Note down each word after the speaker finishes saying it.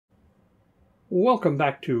Welcome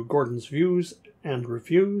back to Gordon's Views and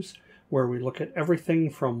Reviews, where we look at everything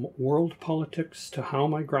from world politics to how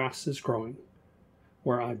my grass is growing,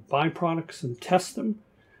 where I buy products and test them,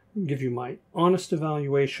 give you my honest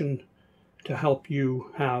evaluation to help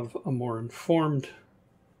you have a more informed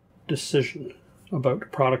decision about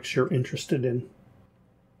products you're interested in.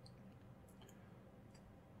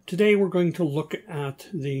 Today we're going to look at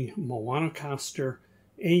the Maonocaster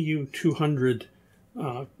AU-200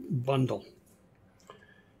 bundle.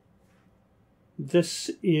 This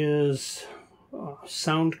is a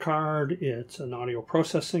sound card, it's an audio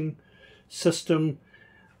processing system.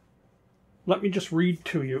 Let me just read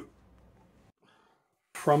to you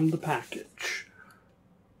from the package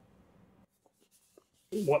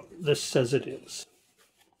what this says it is.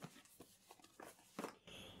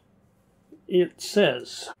 It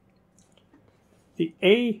says, the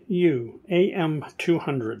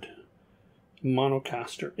AU-200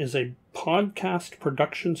 Maonocaster is a podcast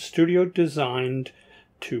production studio designed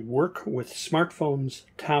to work with smartphones,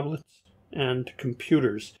 tablets, and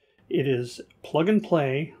computers. It is plug and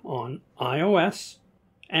play on iOS,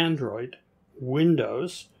 Android,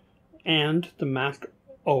 Windows, and the Mac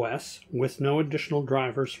OS with no additional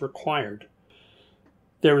drivers required.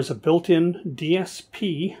 There is a built-in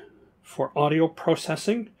DSP for audio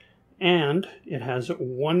processing, and it has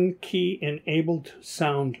one key enabled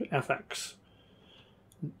sound FX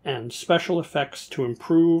and special effects to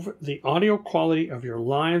improve the audio quality of your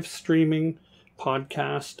live streaming,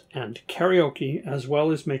 podcast, and karaoke, as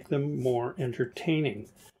well as make them more entertaining.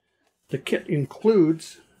 The kit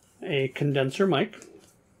includes a condenser mic.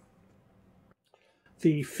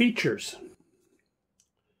 The features: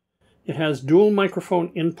 it has dual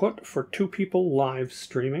microphone input for 2 people live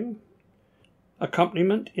streaming,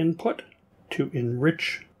 accompaniment input to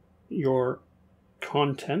enrich your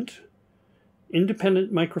content,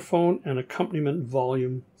 independent microphone and accompaniment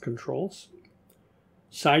volume controls,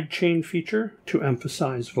 sidechain feature to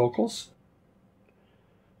emphasize vocals,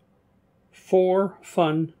 4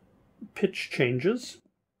 fun pitch changes,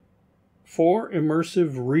 4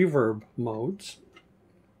 immersive reverb modes,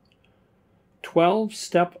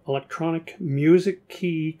 12-step electronic music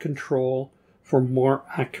key control for more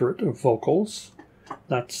accurate vocals.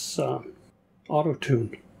 That's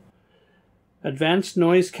auto-tune. Advanced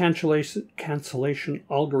noise cancellation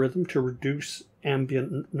algorithm to reduce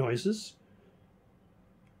ambient noises.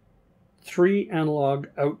 3 analog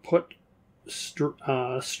output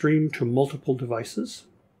stream to multiple devices.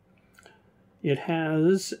 It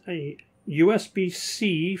has a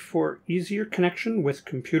USB-C for easier connection with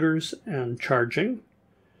computers and charging.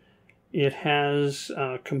 It has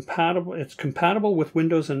it's compatible with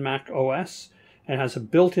Windows and Mac OS. It has a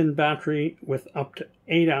built-in battery with up to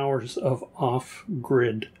 8 hours of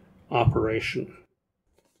off-grid operation.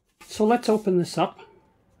 So let's open this up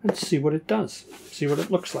and see what it does, see what it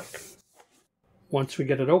looks like. Once we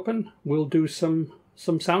get it open, we'll do some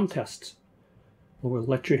sound tests. We'll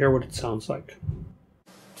let you hear what it sounds like.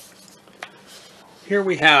 Here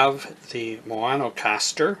we have the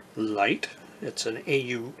Maonocaster Lite. It's an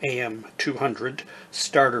AU-200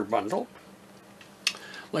 starter bundle.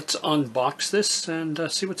 Let's unbox this and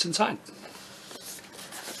see what's inside.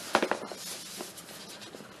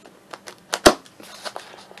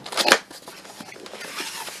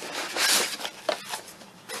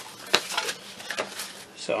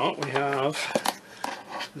 So we have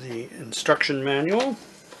the instruction manual,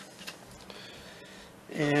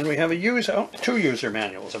 and we have two user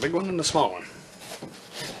manuals, a big one and a small one.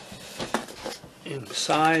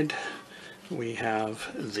 Inside we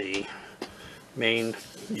have the main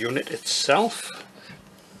unit itself.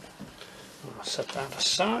 I'll set that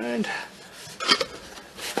aside.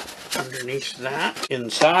 Underneath that,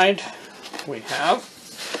 inside, we have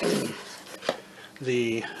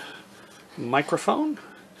the microphone,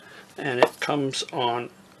 and it comes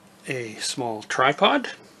on a small tripod.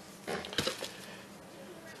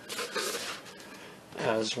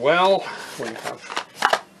 As well, we have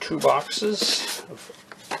 2 boxes.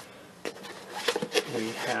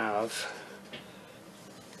 We have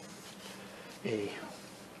a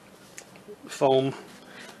foam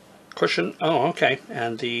cushion,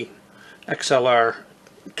 and the XLR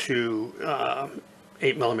to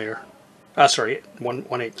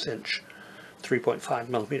 1/8 inch 3.5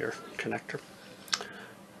 millimeter connector,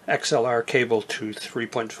 XLR cable to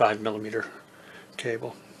 3.5 millimeter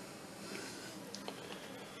cable.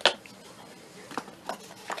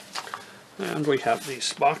 And we have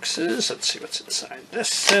these boxes. Let's see what's inside. This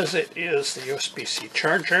says it is the USB-C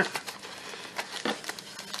charger,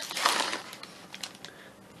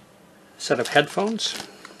 set of headphones,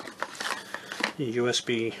 the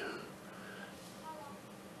USB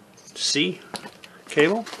C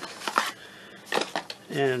cable.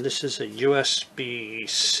 And this is a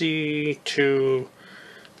USB-C to,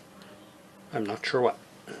 I'm not sure what.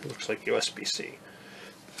 It looks like USB-C.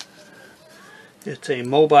 It's a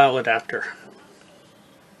mobile adapter.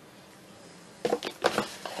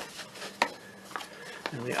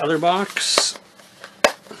 In the other box,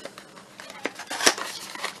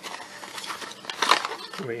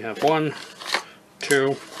 we have 1,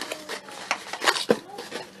 2,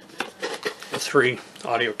 3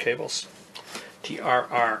 audio cables.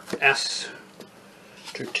 TRRS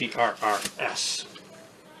to TRRS.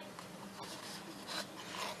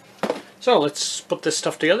 So let's put this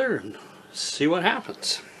stuff together and see what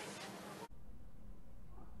happens.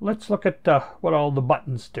 Let's look at what all the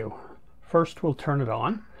buttons do. First, we'll turn it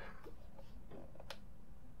on.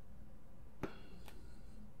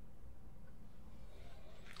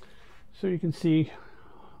 So you can see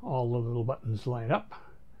all the little buttons light up.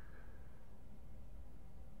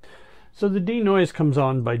 So the denoise comes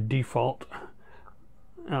on by default.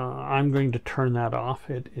 I'm going to turn that off.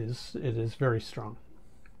 It is very strong.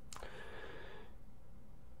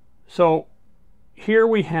 So here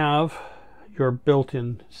we have your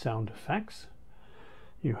built-in sound effects.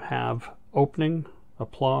 You have opening,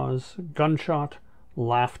 applause, gunshot,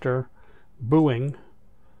 laughter, booing,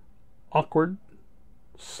 awkward,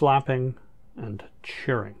 slapping, and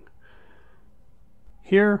cheering.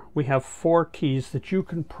 Here we have 4 keys that you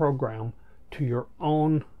can program to your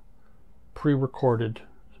own pre-recorded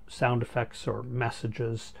sound effects or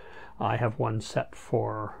messages. I have one set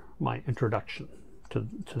for my introduction to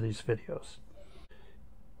these videos.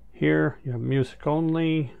 Here you have music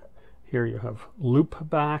only. Here you have loop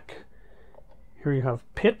back. Here you have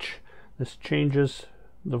pitch. This changes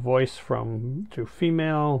the voice to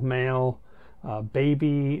female, male,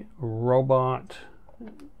 baby, robot,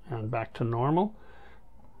 and back to normal.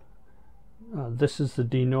 This is the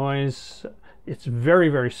denoise. It's very,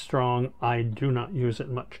 very strong. I do not use it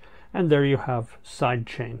much. And there you have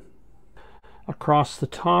sidechain. Across the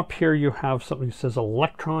top here you have something that says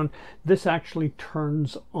electron. This actually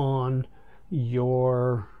turns on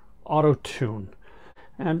your auto tune.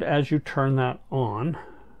 And as you turn that on,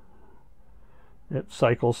 it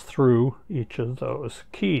cycles through each of those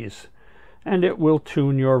keys. And it will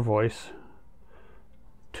tune your voice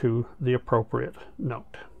to the appropriate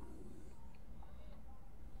note.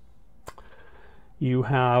 You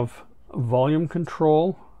have volume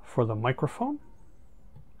control for the microphone.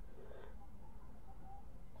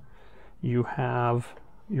 You have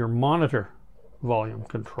your monitor volume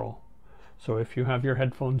control. So if you have your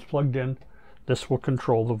headphones plugged in, this will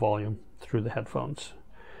control the volume through the headphones.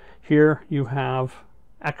 Here you have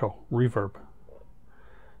echo, reverb.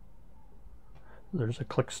 There's a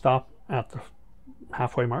click stop at the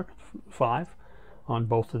halfway mark, 5, on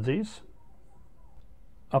both of these.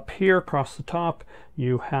 Up here across the top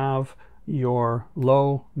you have your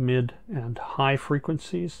low, mid, and high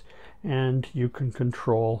frequencies, and you can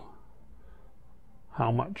control how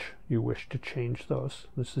much you wish to change those.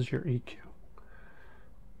 This is your EQ.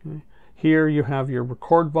 Okay. Here you have your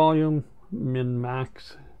record volume, min,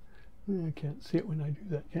 max. I can't see it when I do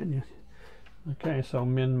that, can you? Okay, so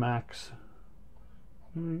min, max.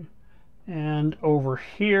 Okay. And over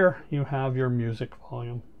here you have your music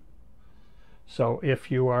volume. So if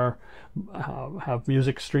you have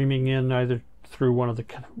music streaming in either through one of the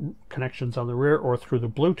connections on the rear or through the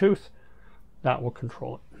Bluetooth, that will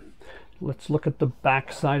control it. Let's look at the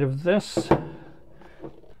back side of this.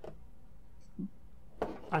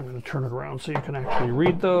 I'm going to turn it around so you can actually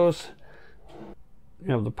read those.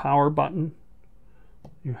 You have the power button.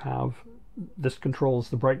 You have, this controls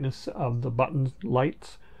the brightness of the button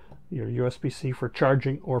lights, your USB-C for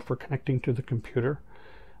charging or for connecting to the computer.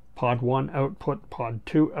 Pod 1 output, pod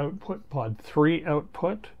 2 output, pod 3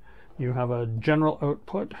 output. You have a general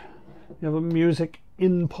output. You have a music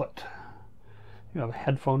input. You have a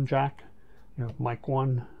headphone jack. You have mic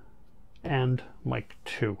 1 and mic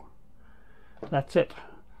 2. That's it.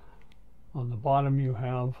 On the bottom you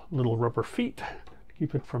have little rubber feet to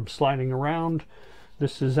keep it from sliding around.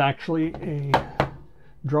 This is actually a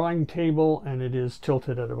drawing table and it is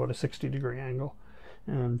tilted at about a 60-degree angle,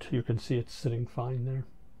 and you can see it's sitting fine there.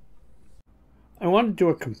 I want to do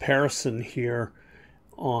a comparison here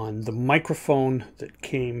on the microphone that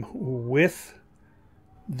came with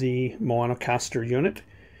the Maonocaster unit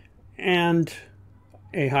and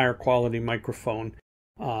a higher quality microphone.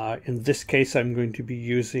 In this case I'm going to be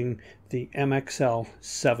using the MXL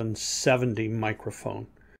 770 microphone.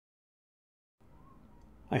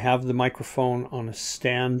 I have the microphone on a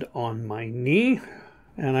stand on my knee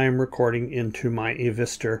and I'm recording into my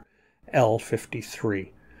Avistor L53.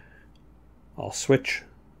 I'll switch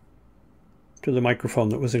to the microphone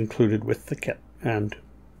that was included with the kit, and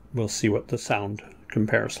we'll see what the sound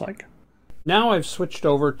compares like. Now I've switched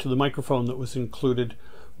over to the microphone that was included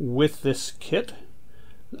with this kit.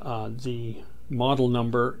 The model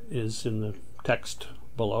number is in the text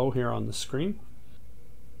below here on the screen.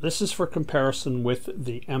 This is for comparison with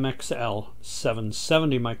the MXL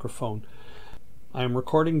 770 microphone. I am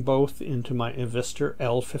recording both into my Evistor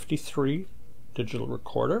L53 digital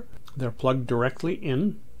recorder. They're plugged directly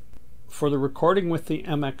in. For the recording with the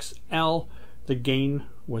MXL, the gain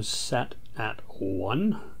was set at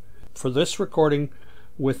 1. For this recording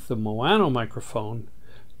with the Maono microphone,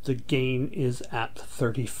 the gain is at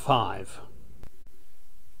 35.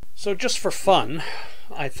 So just for fun,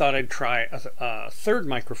 I thought I'd try a third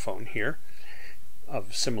microphone here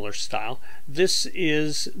of similar style. This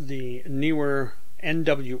is the newer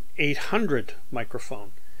NW800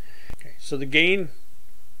 microphone. Okay, so the gain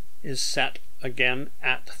is set again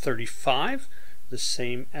at 35, the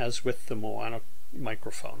same as with the Maono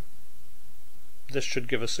microphone. This should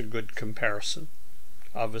give us a good comparison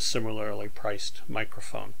of a similarly priced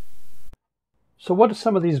microphone. So what do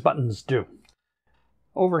some of these buttons do?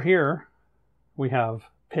 Over here we have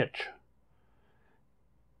pitch.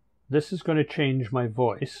 This is going to change my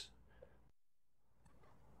voice.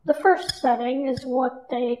 The first setting is what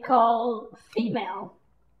they call female.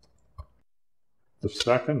 The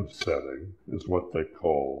second setting is what they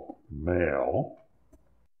call male.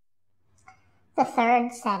 The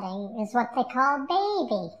third setting is what they call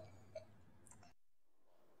baby.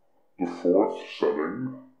 The fourth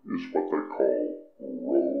setting is what they call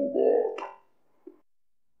robot.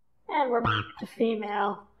 And we're back to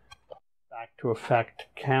female. Back to effect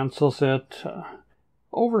cancels it.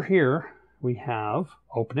 Over here we have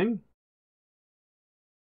opening.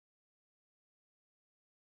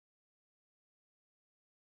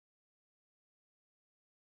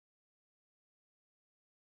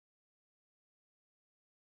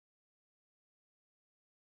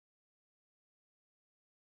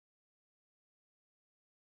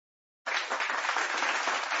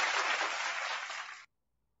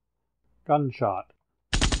 Gunshot.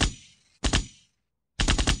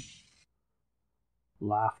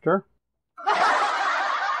 Laughter.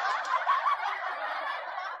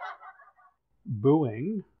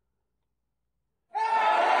 Booing.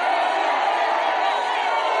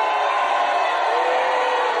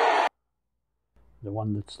 The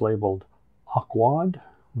one that's labeled awkward,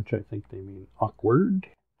 which I think they mean awkward.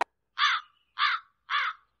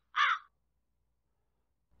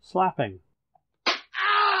 Slapping.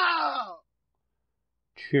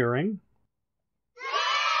 Cheering.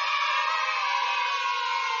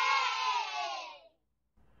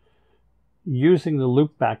 Using the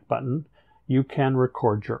loopback button, you can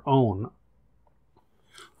record your own.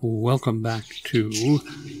 Welcome back to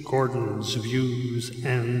Gordon's Views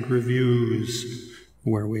and Reviews,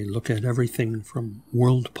 where we look at everything from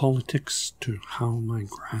world politics to how my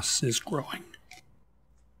grass is growing.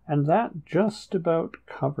 And that just about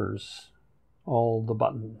covers all the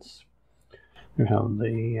buttons. You have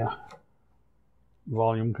the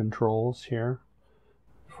volume controls here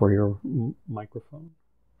for your microphone.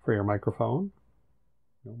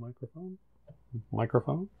 No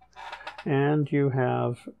microphone. And you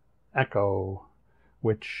have echo,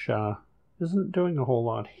 which isn't doing a whole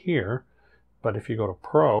lot here, but if you go to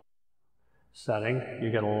Pro setting,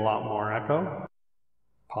 you get a lot more echo.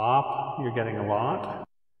 Pop, you're getting a lot.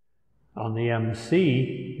 On the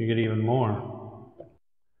MC, you get even more.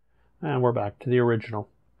 And we're back to the original.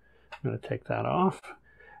 I'm going to take that off.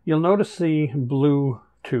 You'll notice the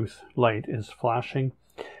Bluetooth light is flashing.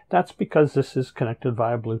 That's because this is connected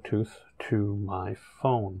via Bluetooth to my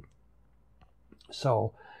phone.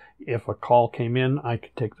 So if a call came in, I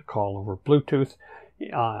could take the call over Bluetooth.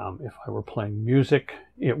 If I were playing music,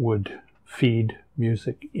 it would feed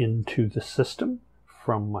music into the system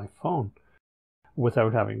from my phone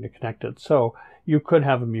without having to connect it. So you could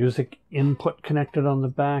have a music input connected on the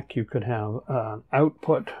back. You could have an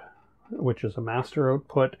output, which is a master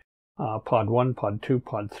output, pod 1, pod 2,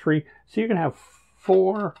 pod 3. So you can have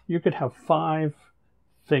 5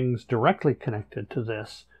 things directly connected to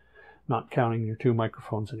this, not counting your 2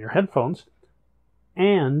 microphones and your headphones,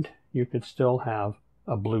 and you could still have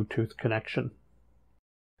a Bluetooth connection.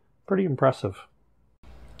 Pretty impressive.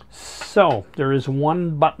 So there is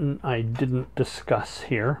one button I didn't discuss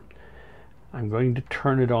here. I'm going to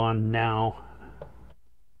turn it on now.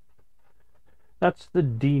 That's the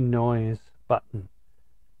denoise button.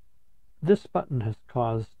 This button has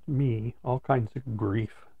caused me all kinds of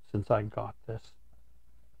grief since I got this.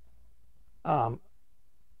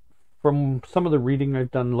 from some of the reading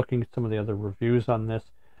I've done, looking at some of the other reviews on this,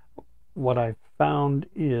 what I've found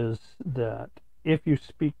is that if you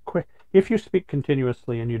speak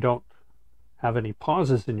continuously and you don't have any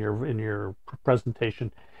pauses in your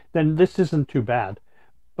presentation, then this isn't too bad.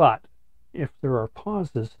 But if there are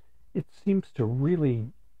pauses, it seems to really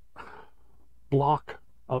block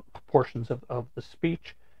portions of the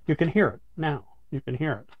speech. You can hear it now. You can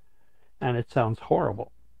hear it. And it sounds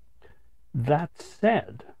horrible. That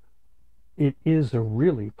said, it is a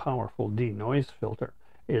really powerful denoise filter.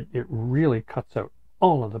 It really cuts out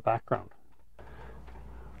all of the background.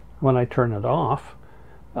 When I turn it off,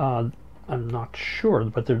 I'm not sure,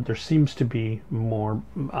 but there seems to be more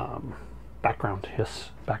background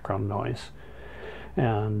hiss, background noise.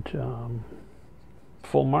 And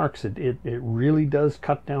full marks, it really does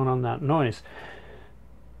cut down on that noise.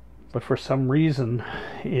 But for some reason,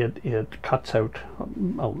 it cuts out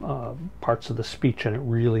parts of the speech, and it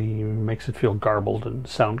really makes it feel garbled and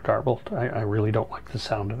sound garbled. I really don't like the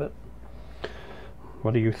sound of it.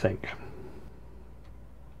 What do you think?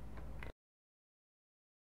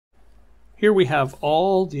 Here we have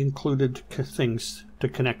all the included things to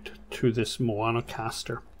connect to this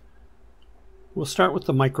Maonocaster. We'll start with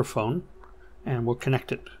the microphone, and we'll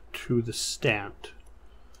connect it to the stand.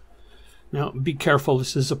 Now, be careful,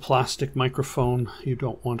 this is a plastic microphone. You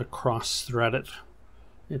don't want to cross-thread it.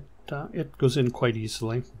 It goes in quite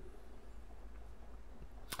easily.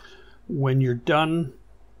 When you're done,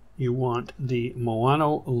 you want the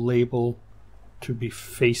Maono label to be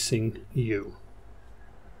facing you.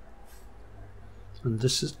 And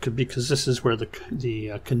this is because this is where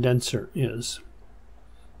the condenser is.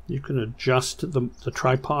 You can adjust the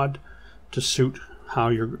tripod to suit how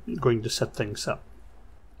you're going to set things up.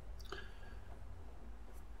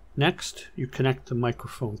 Next, you connect the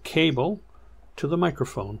microphone cable to the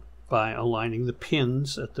microphone by aligning the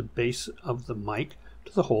pins at the base of the mic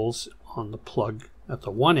to the holes on the plug at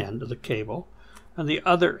the one end of the cable, and the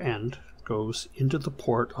other end goes into the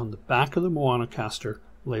port on the back of the Maonocaster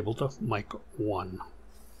labeled mic 1.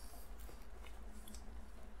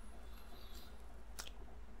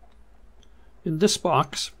 In this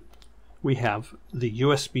box, we have the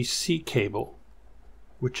USB-C cable,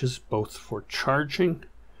 which is both for charging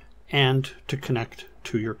and to connect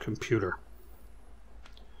to your computer.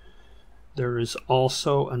 There is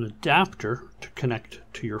also an adapter to connect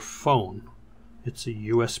to your phone. It's a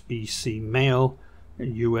USB-C male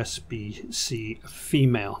and USB-C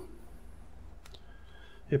female.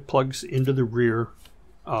 It plugs into the rear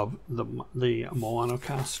of the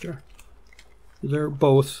Maonocaster. They're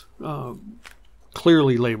both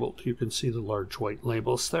clearly labeled. You can see the large white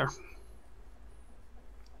labels there.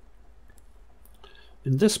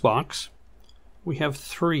 In this box, we have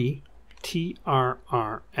 3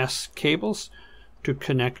 TRRS cables to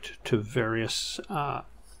connect to the various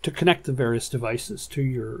devices to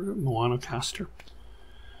your Maonocaster.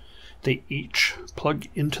 They each plug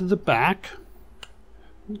into the back.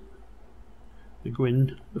 They go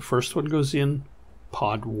in. The first one goes in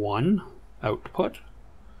pod 1 output.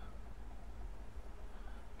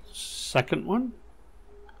 Second one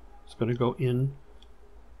is going to go in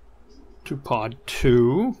to pod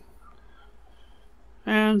 2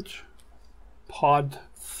 and pod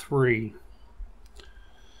 3.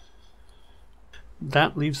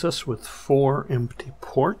 That leaves us with 4 empty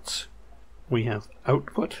ports. We have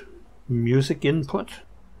output, music input,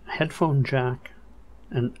 headphone jack,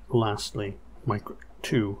 and lastly, mic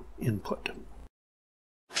 2 input.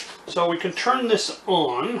 So we can turn this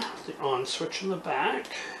on, the on switch in the back.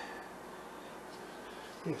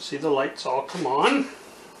 You can see the lights all come on.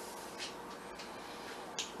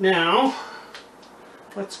 Now,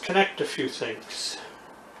 let's connect a few things.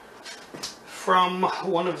 From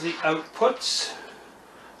one of the outputs,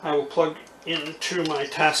 I will plug into my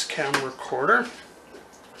Tascam recorder.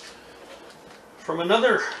 From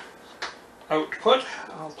another output,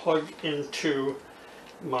 I'll plug into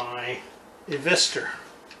my Evister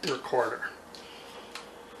recorder.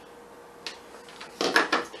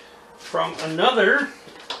 From another,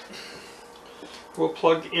 we'll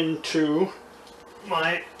plug into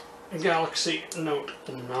my Galaxy Note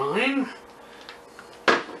 9.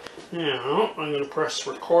 Now, I'm going to press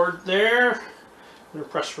record there. I'm going to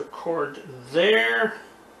press record there.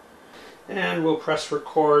 And we'll press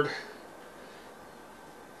record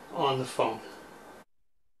on the phone.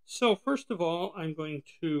 So first of all, I'm going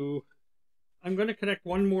to connect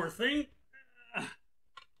one more thing.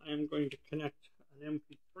 I'm going to connect an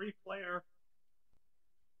MP3 player.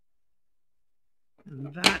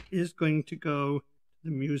 And that is going to go to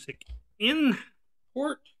the music in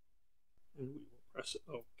port. And we will press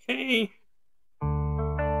OK.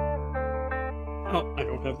 Oh, I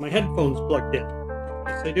don't have my headphones plugged in.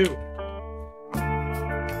 Yes, I do.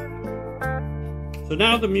 So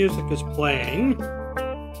now the music is playing.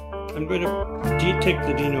 I'm going to take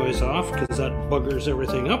the denoise off because that buggers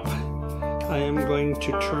everything up. I am going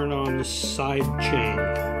to turn on the side chain.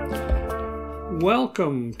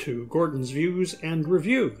 Welcome to Gordon's Views and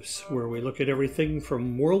Reviews, where we look at everything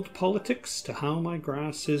from world politics to how my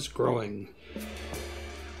grass is growing.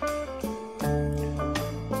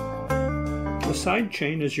 The side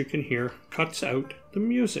chain, as you can hear, cuts out the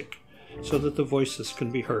music so that the voices can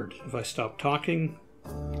be heard. If I stop talking,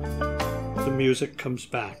 the music comes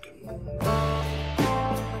back.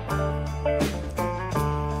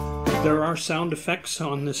 There are sound effects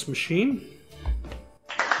on this machine.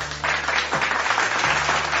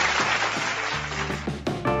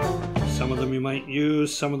 Some of them you might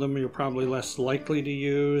use, some of them you're probably less likely to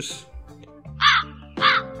use.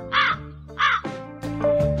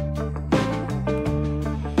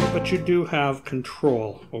 But you do have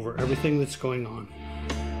control over everything that's going on.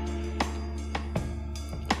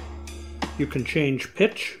 You can change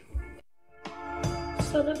pitch.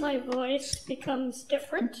 So that my voice becomes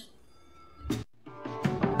different.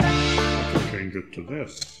 Change it to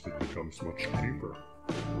this, it becomes much deeper.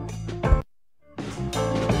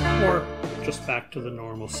 Or just back to the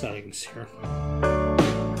normal settings here.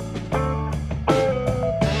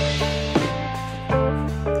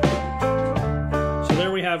 So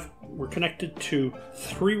there we have, we're connected to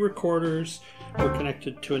 3 recorders, we're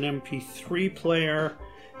connected to an MP3 player,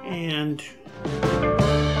 and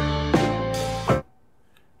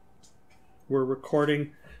we're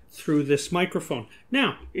recording through this microphone.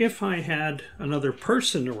 Now, if I had another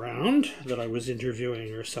person around that I was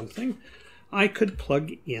interviewing or something, I could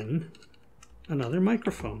plug in another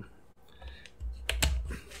microphone.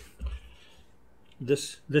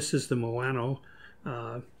 This is the Maono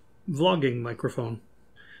vlogging microphone.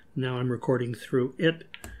 Now I'm recording through it.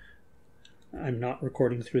 I'm not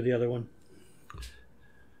recording through the other one.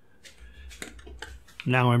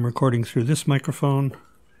 Now I'm recording through this microphone.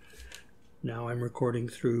 Now I'm recording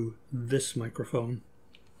through this microphone.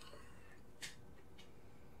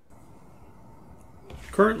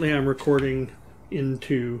 Currently I'm recording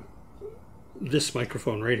into this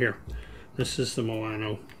microphone right here. This is the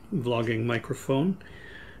Maono vlogging microphone.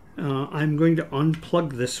 I'm going to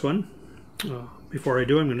unplug this one. Before I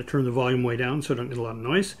do, I'm going to turn the volume way down so I don't get a lot of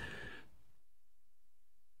noise.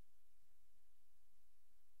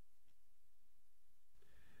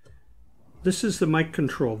 This is the mic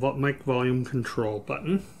control, mic volume control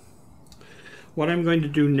button. What I'm going to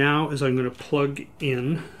do now is I'm going to plug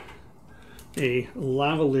in a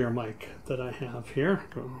lavalier mic that I have here.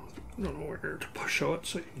 I don't know where to show it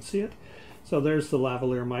so you can see it. So there's the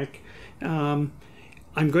lavalier mic. I'm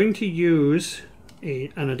going to use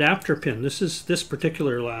an adapter pin. This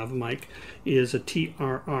particular lav mic is a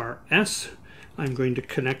TRRS. I'm going to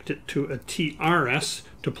connect it to a TRS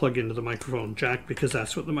to plug into the microphone jack because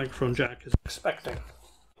that's what the microphone jack is expecting.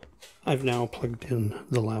 I've now plugged in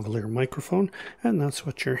the lavalier microphone and that's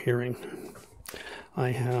what you're hearing.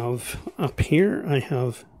 I have up here, I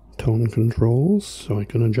have tone controls so I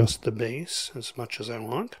can adjust the bass as much as I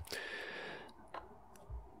want.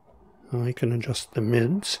 I can adjust the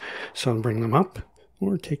mids so I'll bring them up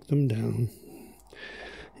or take them down.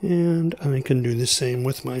 And I can do the same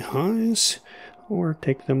with my highs or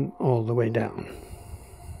take them all the way down.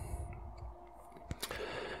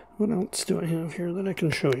 What else do I have here that I can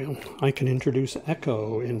show you? I can introduce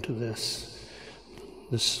echo into this.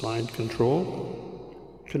 This slide control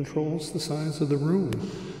controls the size of the room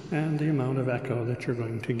and the amount of echo that you're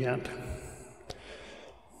going to get.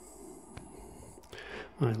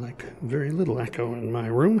 I like very little echo in my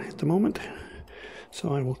room at the moment,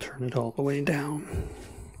 so I will turn it all the way down.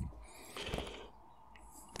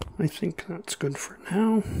 I think that's good for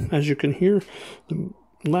now. As you can hear, the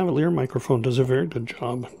lavalier microphone does a very good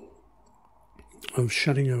job of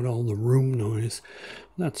shutting out all the room noise.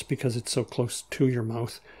 That's because it's so close to your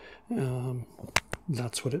mouth.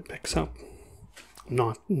 That's what it picks up,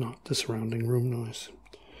 not the surrounding room noise.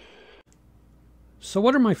 So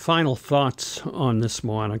what are my final thoughts on this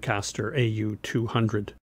Maonocaster AU-200?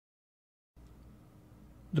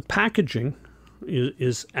 The packaging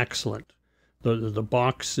is excellent. The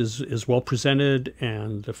box is well presented,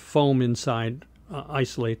 and the foam inside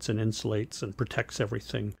isolates and insulates and protects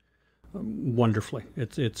everything wonderfully.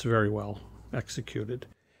 It's very well executed.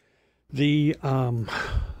 The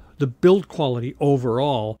build quality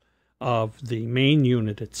overall of the main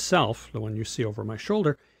unit itself, the one you see over my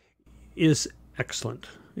shoulder, is excellent.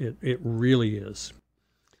 It really is.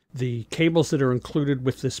 The cables that are included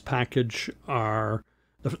with this package are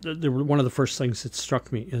one of the first things that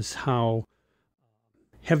struck me is how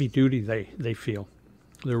heavy duty they feel.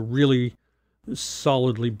 They're really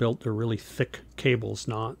solidly built. They're really thick cables,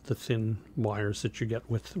 not the thin wires that you get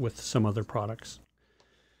with some other products.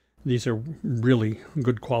 These are really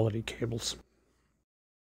good quality cables.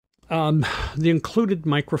 The included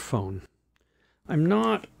microphone. I'm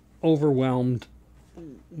not overwhelmed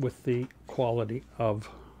with the quality of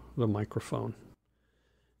the microphone.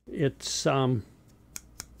 It's a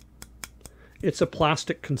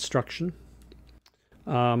plastic construction.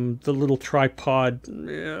 The little tripod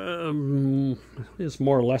is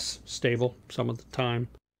more or less stable some of the time.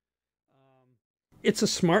 It's a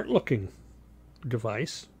smart looking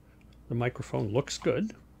device. The microphone looks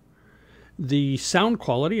good. The sound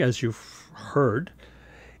quality, as you've heard,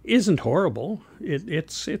 isn't horrible.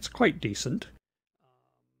 It's quite decent.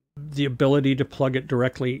 The ability to plug it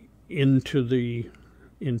directly into the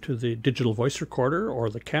digital voice recorder or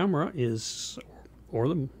the camera or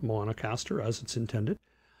the Maonocaster as it's intended,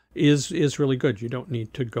 is really good. You don't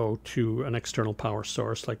need to go to an external power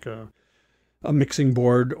source like a mixing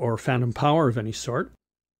board or phantom power of any sort.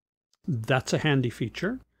 That's a handy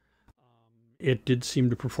feature. It did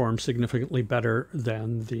seem to perform significantly better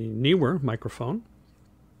than the newer microphone.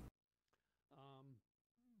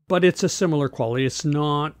 But it's a similar quality. It's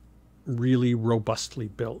not really robustly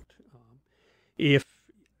built. If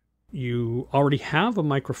you already have a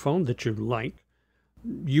microphone that you like,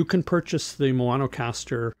 you can purchase the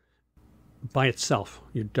Maonocaster by itself.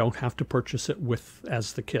 You don't have to purchase it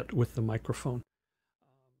as the kit with the microphone.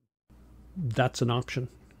 That's an option.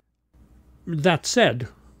 That said,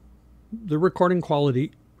 the recording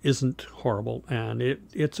quality isn't horrible, and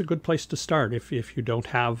it's a good place to start if you don't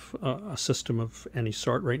have a system of any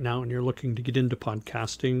sort right now and you're looking to get into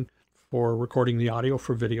podcasting or recording the audio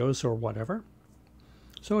for videos or whatever.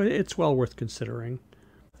 So it's well worth considering.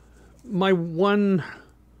 My one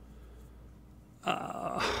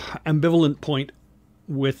ambivalent point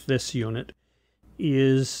with this unit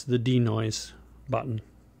is the denoise button.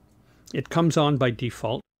 It comes on by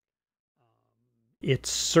default. It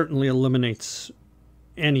certainly eliminates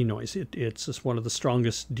any noise. It's just one of the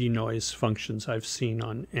strongest denoise functions I've seen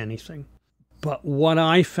on anything. But what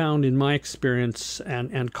I found in my experience,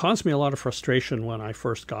 and caused me a lot of frustration when I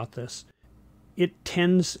first got this, it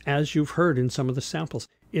tends, as you've heard in some of the samples,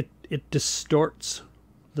 it distorts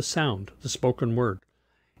the sound, the spoken word.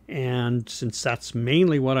 And since that's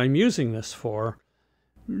mainly what I'm using this for,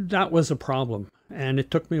 that was a problem. And it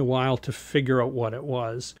took me a while to figure out what it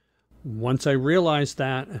was. Once I realized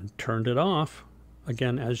that and turned it off,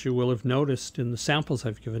 again, as you will have noticed in the samples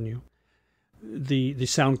I've given you, the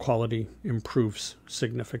sound quality improves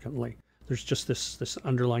significantly. There's just this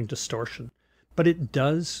underlying distortion. But it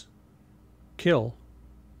does kill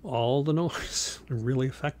all the noise really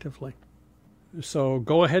effectively. So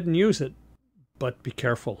go ahead and use it, but be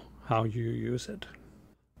careful how you use it.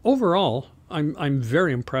 Overall, I'm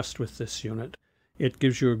very impressed with this unit. It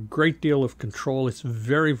gives you a great deal of control. It's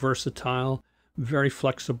very versatile, very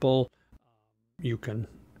flexible. You can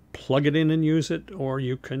plug it in and use it, or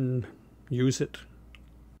you can use it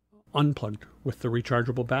unplugged with the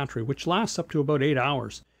rechargeable battery, which lasts up to about 8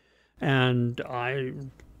 hours. And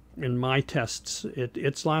in my tests,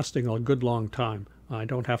 it's lasting a good long time. I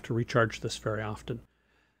don't have to recharge this very often.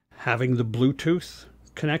 Having the Bluetooth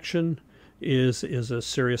connection is a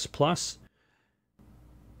serious plus.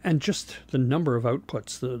 And just the number of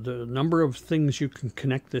outputs, the number of things you can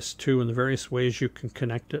connect this to and the various ways you can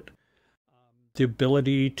connect it. The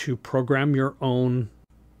ability to program your own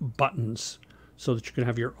buttons so that you can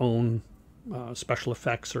have your own special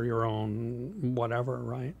effects or your own whatever,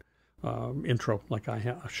 right? Intro, like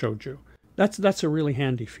I showed you. That's a really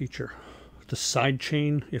handy feature. The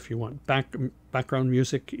sidechain, if you want background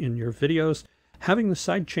music in your videos, having the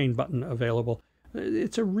sidechain button available,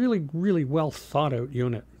 it's a really, really well thought out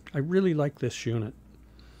unit. I really like this unit.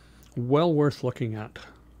 Well worth looking at.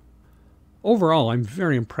 Overall, I'm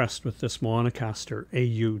very impressed with this Maonocaster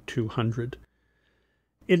AU-200.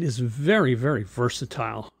 It is very, very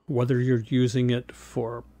versatile, whether you're using it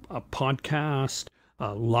for a podcast,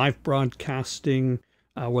 live broadcasting,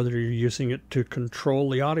 whether you're using it to control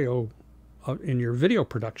the audio in your video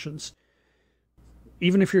productions,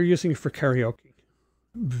 even if you're using it for karaoke.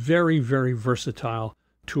 Very, very versatile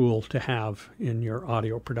tool to have in your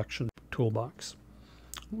audio production toolbox.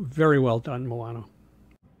 Very well done, Maono.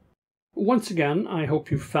 Once again, I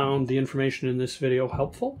hope you found the information in this video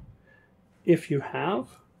helpful. If you have,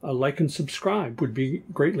 a like and subscribe would be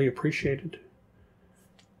greatly appreciated.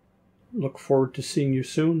 Look forward to seeing you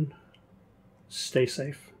soon. Stay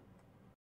safe.